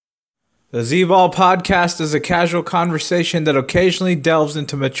The Z-Ball podcast is a casual conversation that occasionally delves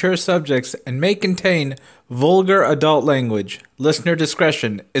into mature subjects and may contain vulgar adult language. Listener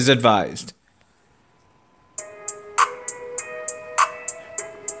discretion is advised.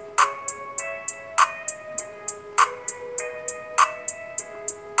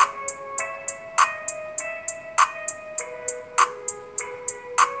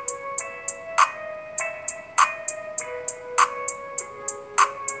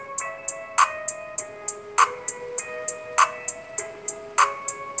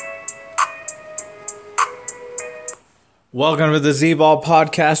 Welcome to the Z-Ball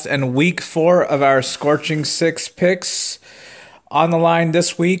podcast and week 4 of our Scorching 6 picks. On the line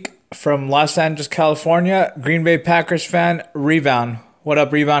this week from Los Angeles, California, Green Bay Packers fan, Rebound. What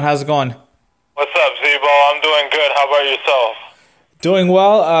up, Rebound? How's it going? What's up, Z-Ball? I'm doing good. How about yourself? Doing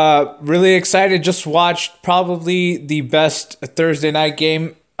well. Really excited. Just watched probably the best Thursday night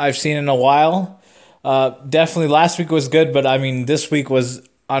game I've seen in a while. Definitely last week was good, but I mean, this week was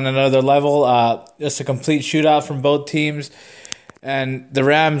on another level. Just a complete shootout from both teams. And the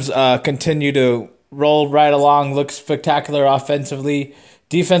Rams continue to roll right along, look spectacular offensively.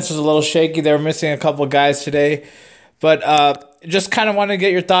 Defense was a little shaky. They were missing a couple guys today. But just kind of want to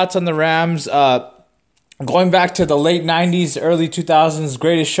get your thoughts on the Rams. Going back to the late 90s, early 2000s,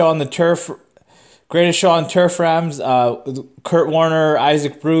 greatest show on turf Rams. Kurt Warner,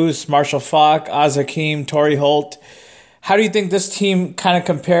 Isaac Bruce, Marshall Faulk, Oz Hakeem, Torrey Holt. How do you think this team kind of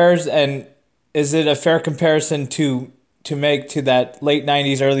compares, and is it a fair comparison to make to that late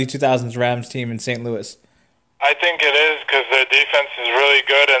 90s, early 2000s Rams team in St. Louis? I think it is because their defense is really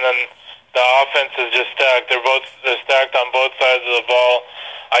good, and then the offense is just stacked. They're stacked on both sides of the ball.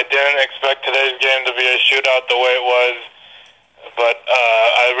 I didn't expect today's game to be a shootout the way it was, but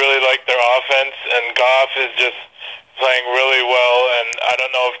I really like their offense, and Goff is just playing really well, and I don't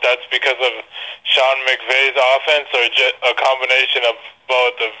know if that's because of Sean McVay's offense or just a combination of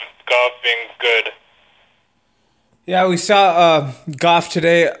both of Goff being good. Yeah, we saw Goff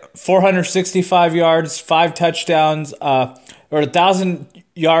today, 465 yards, 5 touchdowns, or 1,000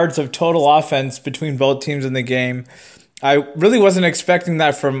 yards of total offense between both teams in the game. I really wasn't expecting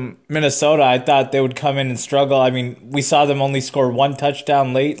that from Minnesota. I thought they would come in and struggle. I mean, we saw them only score 1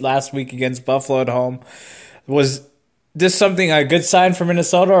 touchdown late last week against Buffalo at home. Was this something a good sign for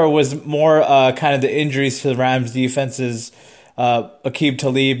Minnesota, or was more kind of the injuries to the Rams' defenses, Aqib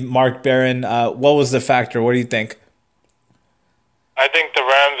Talib, Mark Barron? What was the factor? What do you think? I think the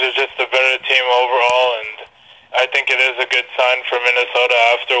Rams are just a better team overall, and I think it is a good sign for Minnesota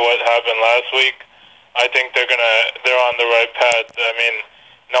after what happened last week. I think they're on the right path. I mean,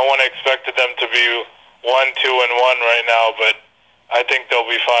 no one expected them to be 1-2-1 right now, but I think they'll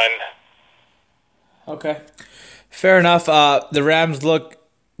be fine. Okay. Fair enough. The Rams look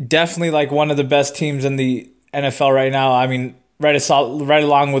definitely like one of the best teams in the NFL right now. I mean, right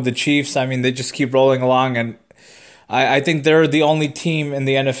along with the Chiefs. I mean, they just keep rolling along, and I think they're the only team in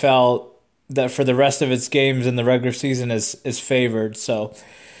the NFL that for the rest of its games in the regular season is favored. So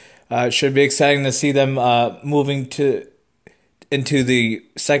it should be exciting to see them moving into the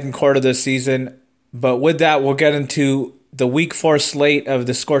second quarter of the season. But with that, we'll get into the Week 4 slate of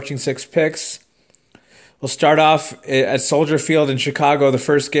the Scorching 6 picks. We'll start off at Soldier Field in Chicago, the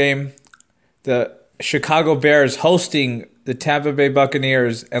first game. The Chicago Bears hosting the Tampa Bay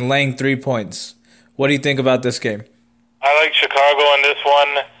Buccaneers and laying 3 points. What do you think about this game? I like Chicago in this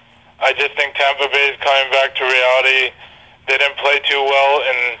one. I just think Tampa Bay is coming back to reality. They didn't play too well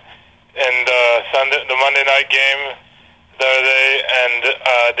in the Monday night game the other day, and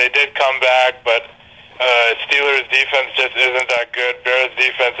they did come back, but Steelers' defense just isn't that good. Bears'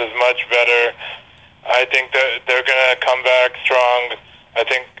 defense is much better. I think that they're going to come back strong. I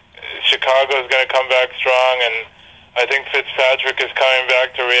think Chicago's going to come back strong, and I think Fitzpatrick is coming back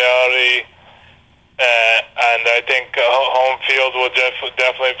to reality. And I think home field will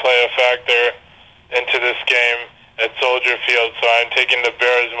definitely play a factor into this game at Soldier Field. So I'm taking the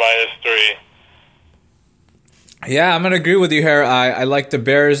Bears -3. Yeah, I'm going to agree with you here. I like the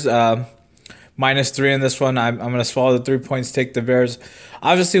Bears -3 in this one. I'm going to swallow the 3 points, take the Bears.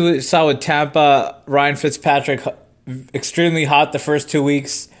 Obviously, we saw with Tampa, Ryan Fitzpatrick extremely hot the first 2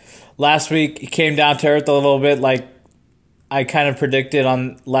 weeks. Last week, he came down to earth a little bit, like I kind of predicted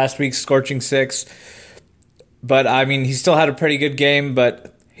on last week's Scorching 6. But, I mean, he still had a pretty good game,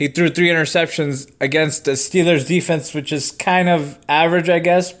 but he threw 3 interceptions against the Steelers' defense, which is kind of average, I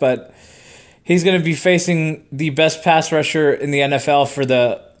guess. But he's going to be facing the best pass rusher in the NFL for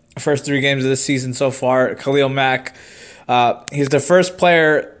the first 3 games of the season so far, Khalil Mack. He's the first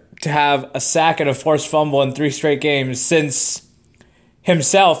player to have a sack and a forced fumble in 3 straight games since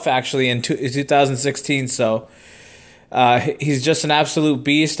himself actually in 2016. So he's just an absolute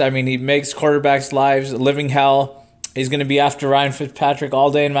beast. I mean, he makes quarterbacks' lives a living hell. He's going to be after Ryan Fitzpatrick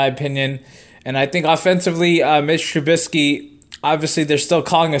all day, in my opinion. And I think offensively, Mitch Trubisky, obviously they're still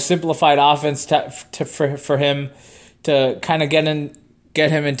calling a simplified offense for him to kind of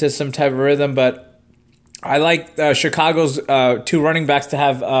get him into some type of rhythm. But I like Chicago's two running backs to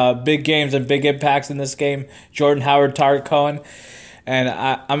have big games and big impacts in this game, Jordan Howard, Tariq Cohen. And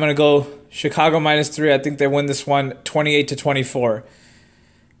I'm going to go Chicago -3. I think they win this one 28-24.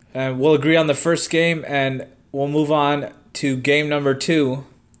 And we'll agree on the first game, and we'll move on to game number 2.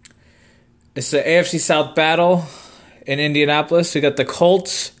 It's the AFC South battle in Indianapolis. We got the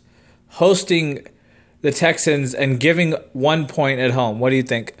Colts hosting the Texans and giving 1 point at home. What do you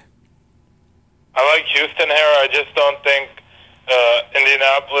think? I like Houston here. I just don't think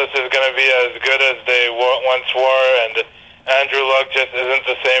Indianapolis is going to be as good as they once were, and Andrew Luck just isn't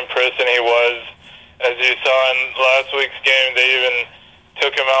the same person he was. As you saw in last week's game, they even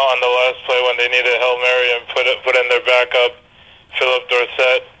took him out on the last play when they needed Hail Mary and put in their backup, Philip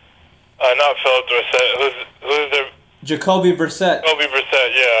Dorsett. Not Philip Dorsett. Who's their... Jacoby Brissett. Jacoby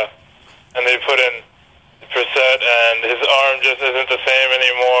Brissett, yeah. And they put in Brissett, and his arm just isn't the same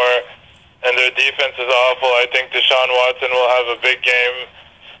anymore, and their defense is awful. I think Deshaun Watson will have a big game,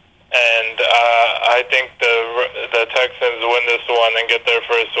 and I think the Texans win this one and get their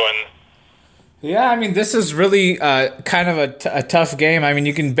first win. Yeah, I mean, this is really kind of a tough game. I mean,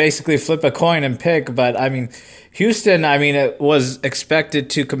 you can basically flip a coin and pick, but I mean, Houston, I mean, it was expected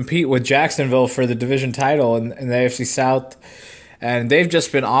to compete with Jacksonville for the division title in the AFC South, and they've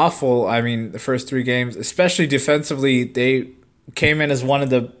just been awful. I mean, the first 3 games, especially defensively, they came in as one of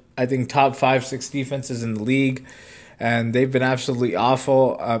the, I think, top 5-6 defenses in the league, and they've been absolutely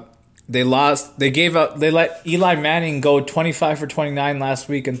awful. They lost. They let Eli Manning go 25 for 29 last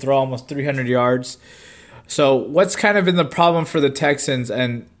week and throw almost 300 yards. So what's kind of been the problem for the Texans,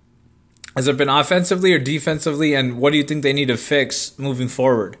 and has it been offensively or defensively, and what do you think they need to fix moving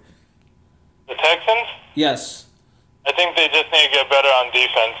forward? The Texans? Yes. I think they just need to get better on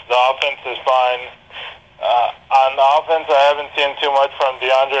defense. The offense is fine. On offense, I haven't seen too much from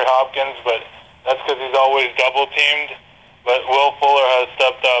DeAndre Hopkins, but that's because he's always double-teamed. But Will Fuller has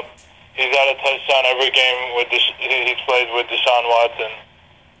stepped up. He's got a touchdown every game he's played with Deshaun Watson.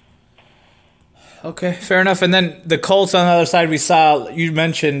 Okay, fair enough. And then the Colts on the other side, we saw, you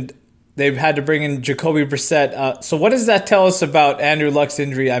mentioned they've had to bring in Jacoby Brissett. So what does that tell us about Andrew Luck's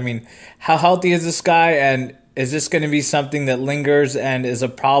injury? I mean, how healthy is this guy, and is this going to be something that lingers and is a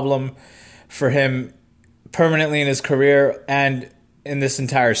problem for him permanently in his career and in this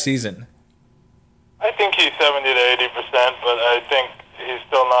entire season? I think he's 70 to 80%, but I think he's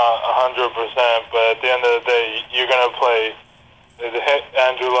still not 100%. But at the end of the day, you're going to play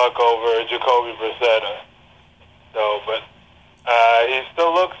Andrew Luck over Jacoby Brissett. But he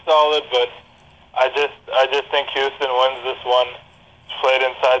still looks solid. But I just think Houston wins this one. It's played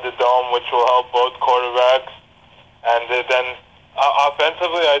inside the dome, which will help both quarterbacks. And then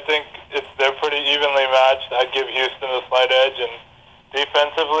offensively, I think they're pretty evenly matched. I'd give Houston a slight edge, and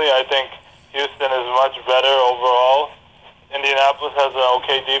defensively, I think Houston is much better overall. Indianapolis has an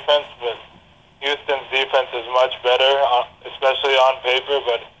okay defense, but Houston's defense is much better, especially on paper,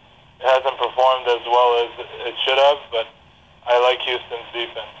 but it hasn't performed as well as it should have, but I like Houston's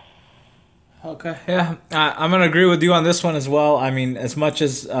defense. Okay, yeah. I'm going to agree with you on this one as well. I mean, as much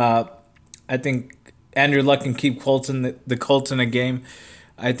as I think Andrew Luck can keep the Colts in a game,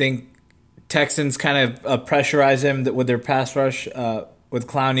 I think Texans kind of pressurize him with their pass rush, with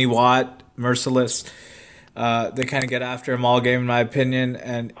Clowney, Watt, Merciless. They kind of get after him all game, in my opinion,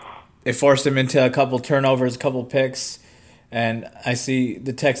 and it forced him into a couple turnovers, a couple picks, and I see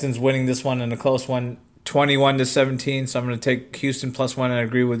the Texans winning this one in a close one, 21-17, so I'm going to take Houston +1 and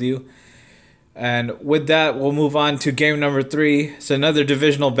agree with you. And with that, we'll move on to game number 3. It's another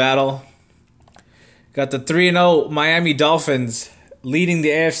divisional battle. Got the 3-0 Miami Dolphins leading the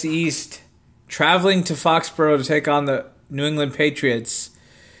AFC East, traveling to Foxborough to take on the New England Patriots.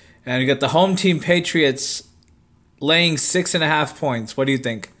 And you got the home team Patriots laying 6.5 points. What do you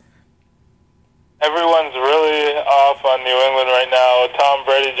think? Everyone's really off on New England right now. Tom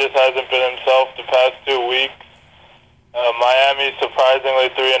Brady just hasn't been himself the past 2 weeks. Miami surprisingly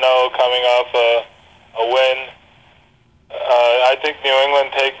 3-0 coming off a win. I think New England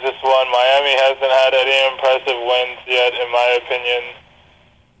takes this one. Miami hasn't had any impressive wins yet, in my opinion.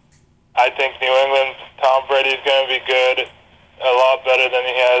 I think New England's Tom Brady's going to be good, a lot better than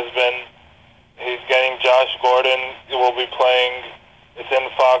he has been. He's getting Josh Gordon, who will be playing. It's in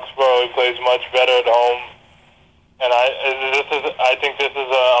Foxborough. He plays much better at home. And I think this is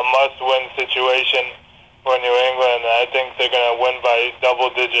a must-win situation for New England. And I think they're going to win by double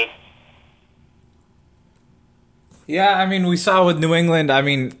digits. Yeah, I mean, we saw with New England, I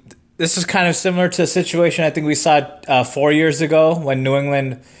mean, this is kind of similar to a situation I think we saw 4 years ago when New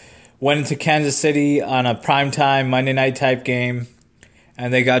England went into Kansas City on a primetime Monday night type game,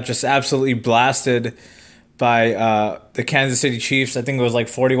 and they got just absolutely blasted by the Kansas City Chiefs. I think it was like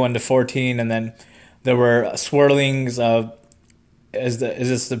 41-14, and then there were swirlings of is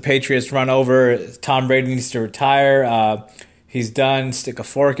this the Patriots run over? Tom Brady needs to retire. He's done. Stick a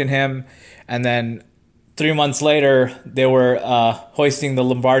fork in him, and then 3 months later they were hoisting the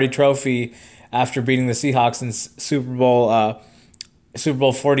Lombardi Trophy after beating the Seahawks in Super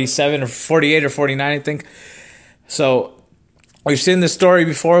Bowl 47 or 48 or 49, I think. So we've seen this story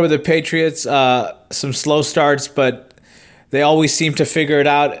before with the Patriots, some slow starts, but they always seem to figure it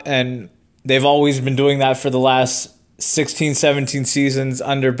out, and they've always been doing that for the last 16, 17 seasons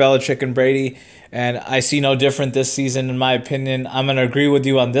under Belichick and Brady, and I see no different this season, in my opinion. I'm going to agree with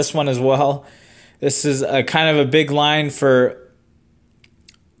you on this one as well. This is a kind of a big line for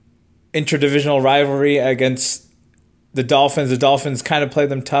interdivisional rivalry against the Dolphins. The Dolphins kind of play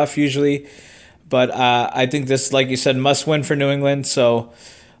them tough usually, but I think this, like you said, must win for New England. So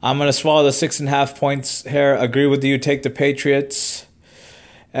I'm going to swallow the 6.5 points here. Agree with you. Take the Patriots.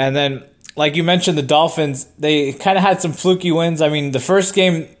 And then, like you mentioned, the Dolphins, they kind of had some fluky wins. I mean, the first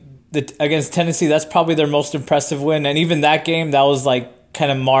game against Tennessee, that's probably their most impressive win. And even that game, that was like kind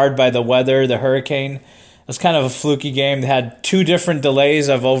of marred by the weather, the hurricane. It was kind of a fluky game. They had 2 different delays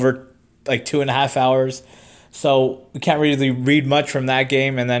of over like 2.5 hours. So we can't really read much from that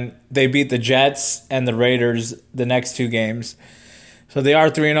game. And then they beat the Jets and the Raiders the next 2 games. So they are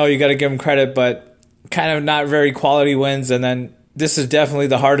 3-0. You got to give them credit, but kind of not very quality wins. And then this is definitely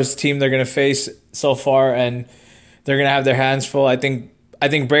the hardest team they're going to face so far, and they're going to have their hands full. I think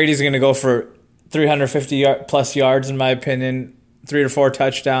Brady's going to go for 350 plus yards, in my opinion, 3 or 4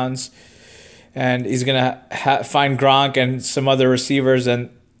 touchdowns, and he's going to find Gronk and some other receivers, and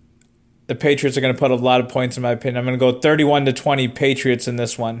the Patriots are going to put a lot of points, in my opinion. I'm going to go 31-20 Patriots in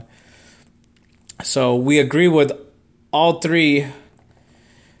this one. So we agree with all three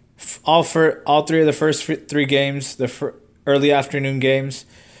of the first 3 games, early afternoon games.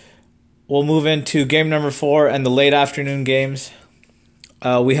 We'll move into game number 4 and the late afternoon games.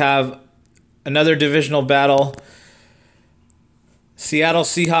 We have another divisional battle. Seattle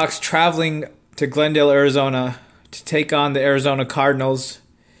Seahawks traveling to Glendale, Arizona to take on the Arizona Cardinals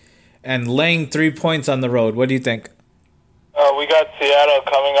and laying 3 points on the road. What do you think? We got Seattle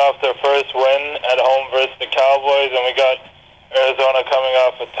coming off their first win at home versus the Cowboys, and we got Arizona coming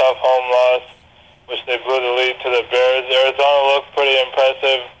off a tough home loss, which they blew the lead to the Bears. Arizona looked pretty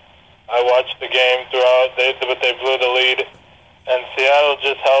impressive. I watched the game throughout, but they blew the lead. And Seattle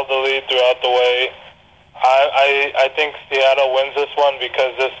just held the lead throughout the way. I think Seattle wins this one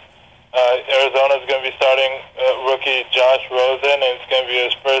because Arizona's going to be starting rookie Josh Rosen, and it's going to be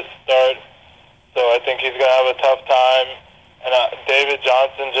his first start. So I think he's going to have a tough time. And David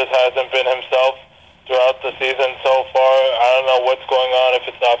Johnson just hasn't been himself throughout the season so far. I don't know what's going on, if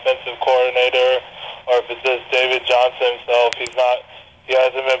it's the offensive coordinator or if it's just David Johnson himself. He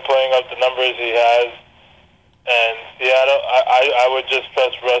hasn't been putting up the numbers he has. And Seattle, I would just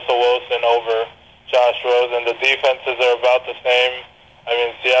trust Russell Wilson over Josh Rosen. The defenses are about the same. I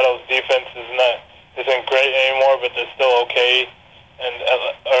mean, Seattle's defense isn't great anymore, but they're still okay. And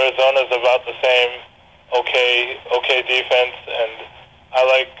Arizona's about the same okay defense. And I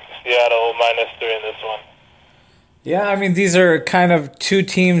like Seattle -3 in this one. Yeah, I mean, these are kind of 2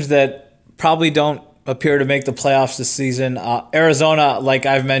 teams that probably don't appear to make the playoffs this season. Arizona, like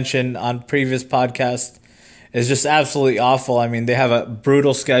I've mentioned on previous podcasts, is just absolutely awful. I mean, they have a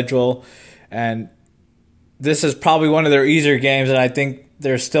brutal schedule, and this is probably one of their easier games, and I think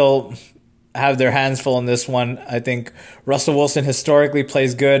they're still have their hands full in this one. I think Russell Wilson historically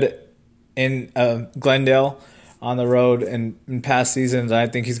plays good in Glendale on the road in past seasons. I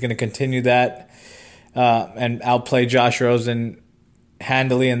think he's going to continue that and outplay Josh Rosen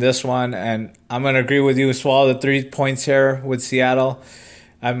handily in this one. And I'm going to agree with you, swallow the 3 points here with Seattle.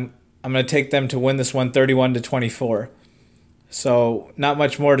 I'm going to take them to win this one 31-24. So not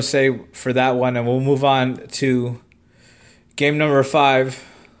much more to say for that one. And we'll move on to game number 5,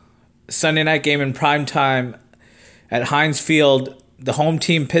 Sunday night game in prime time at Heinz Field. The home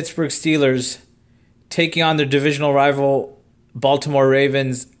team Pittsburgh Steelers taking on their divisional rival Baltimore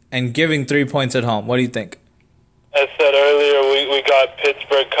Ravens and giving 3 points at home. What do you think? As said earlier, we got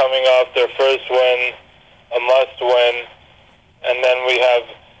Pittsburgh coming off their first win, a must-win, and then we have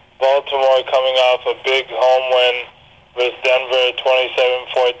Baltimore coming off a big home win versus Denver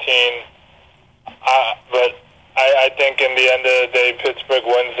 27-14. But I think in the end of the day, Pittsburgh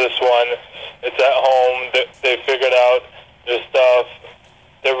wins this one. It's at home. They figured out their stuff.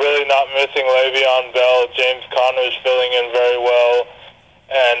 They're really not missing Le'Veon Bell. James Conner is filling in very well.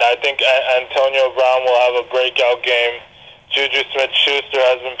 And I think Antonio Brown will have a breakout game. Juju Smith-Schuster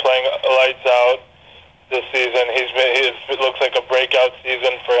has been playing lights out this season. It looks like a breakout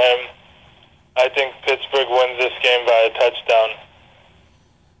season for him. I think Pittsburgh wins this game by a touchdown.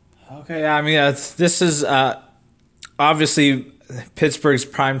 Okay, I mean, this is obviously Pittsburgh's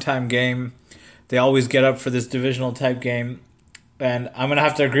primetime game. They always get up for this divisional type game. And I'm going to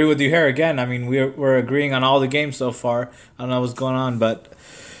have to agree with you here again. I mean, we're agreeing on all the games so far. I don't know what's going on, but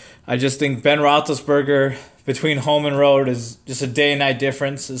I just think Ben Roethlisberger between home and road is just a day and night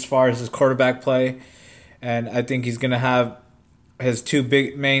difference as far as his quarterback play. And I think he's going to have his two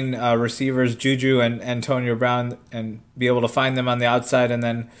big main receivers, Juju and Antonio Brown, and be able to find them on the outside. And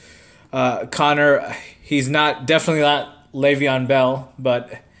then Connor, he's definitely not Le'Veon Bell,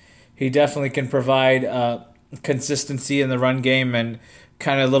 but he definitely can provide consistency in the run game and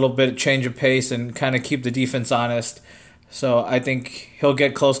kind of a little bit of change of pace and kind of keep the defense honest. So I think he'll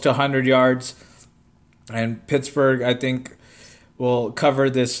get close to 100 yards. And Pittsburgh, I think, will cover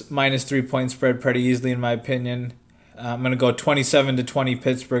this minus 3 point spread pretty easily, in my opinion. I'm going to go 27-20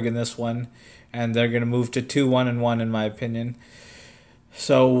 Pittsburgh in this one, and they're going to move to 2-1-1 in my opinion.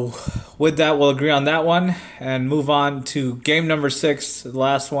 So with that, we'll agree on that one and move on to game number 6, the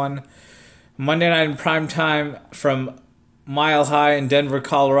last one. Monday night in prime time from Mile High in Denver,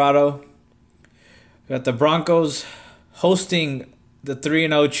 Colorado. We got the Broncos hosting the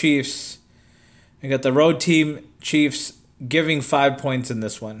 3-0 Chiefs. We got the road team Chiefs giving 5 points in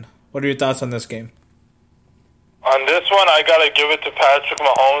this one. What are your thoughts on this game? On this one, I got to give it to Patrick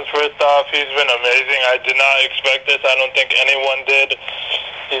Mahomes first off. He's been amazing. I did not expect this. I don't think anyone did.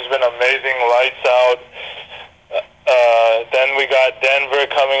 He's been amazing, lights out. Then we got Denver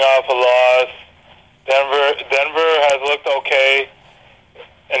coming off a loss. Denver has looked okay.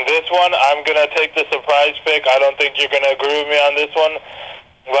 In this one, I'm going to take the surprise pick. I don't think you're going to agree with me on this one,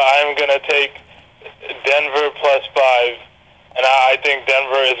 but I'm going to take Denver plus 5. And I think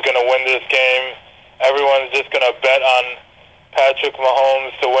Denver is going to win this game. Everyone's just going to bet on Patrick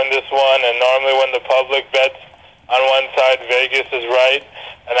Mahomes to win this one. And normally when the public bets on one side, Vegas is right.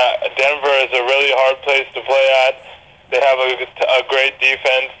 And Denver is a really hard place to play at. They have a great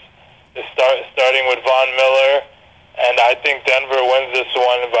defense, starting with Von Miller. And I think Denver wins this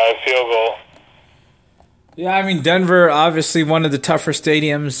one by a field goal. Yeah, I mean, Denver, obviously one of the tougher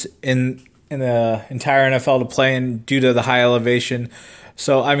stadiums in the entire NFL to play in due to the high elevation.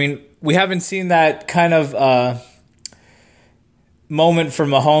 So, I mean, we haven't seen that kind of moment for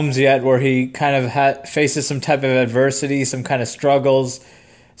Mahomes yet where he kind of faces some type of adversity, some kind of struggles.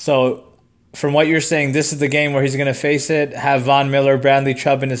 So, from what you're saying, this is the game where he's going to face it, have Von Miller, Bradley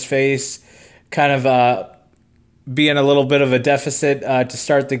Chubb in his face, kind of be in a little bit of a deficit to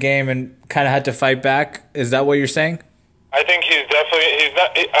start the game and kind of had to fight back. Is that what you're saying? I think he's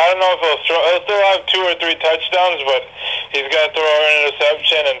not. I don't know if he'll still have 2 or 3 touchdowns, but he's going to throw an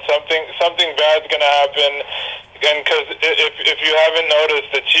interception, and something bad's going to happen. And because if you haven't noticed,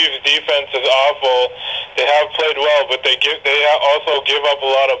 the Chiefs' defense is awful. They have played well, but they also give up a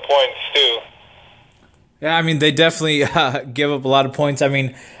lot of points too. Yeah, I mean, they definitely give up a lot of points. I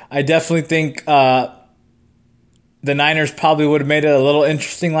mean, I definitely think the Niners probably would have made it a little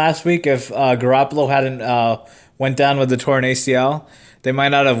interesting last week if Garoppolo hadn't went down with the torn ACL. They might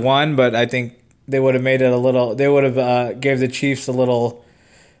not have won, but I think they would have made it a little. They would have gave the Chiefs a little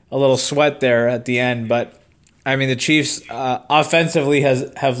sweat there at the end. But I mean, the Chiefs offensively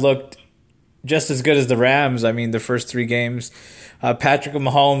have looked just as good as the Rams. I mean, the first 3 games. Patrick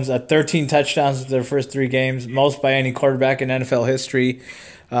Mahomes 13 touchdowns in their first 3 games, most by any quarterback in NFL history.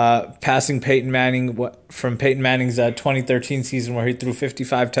 Passing Peyton Manning from Peyton Manning's 2013 season where he threw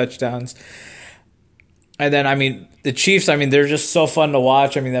 55 touchdowns. And then, I mean, the Chiefs, I mean, they're just so fun to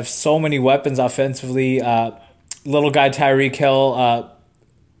watch. I mean, they have so many weapons offensively. Little guy Tyreek Hill,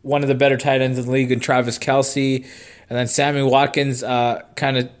 one of the better tight ends in the league, and Travis Kelce. And then Sammy Watkins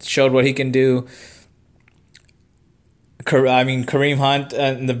kind of showed what he can do. Kareem Hunt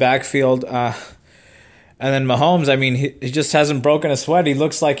in the backfield. And then Mahomes, I mean, he just hasn't broken a sweat. He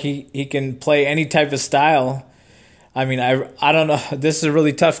looks like he can play any type of style. I mean, I don't know. This is a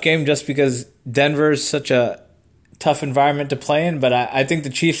really tough game just because Denver is such a tough environment to play in. But I think the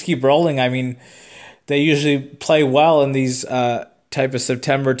Chiefs keep rolling. I mean, they usually play well in these type of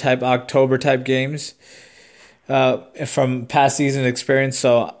September, type October type games from past season experience.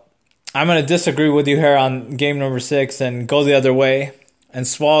 So I'm going to disagree with you here on game number 6 and go the other way and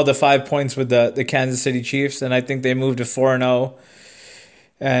swallow the 5 points with the Kansas City Chiefs. And I think they moved to 4-0.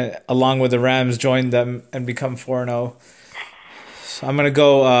 And along with the Rams, joined them and become 4-0. So I'm going to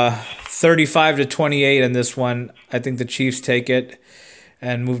go 35-28 in this one. I think the Chiefs take it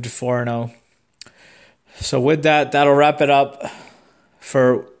and move to 4-0. So with that, that'll wrap it up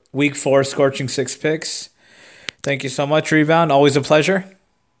for Week 4 Scorching 6 picks. Thank you so much, Rebound. Always a pleasure.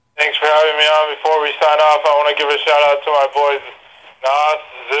 Thanks for having me on. Before we sign off, I want to give a shout-out to my boys, Nas,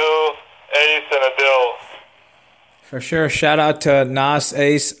 Zoo, Ace, and Adil. For sure. Shout out to Nas,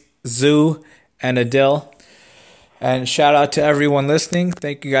 Ace, Zoo, and Adil. And shout out to everyone listening.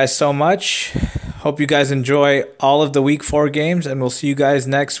 Thank you guys so much. Hope you guys enjoy all of the Week 4 games, and we'll see you guys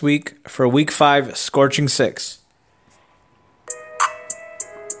next week for Week 5 Scorching 6.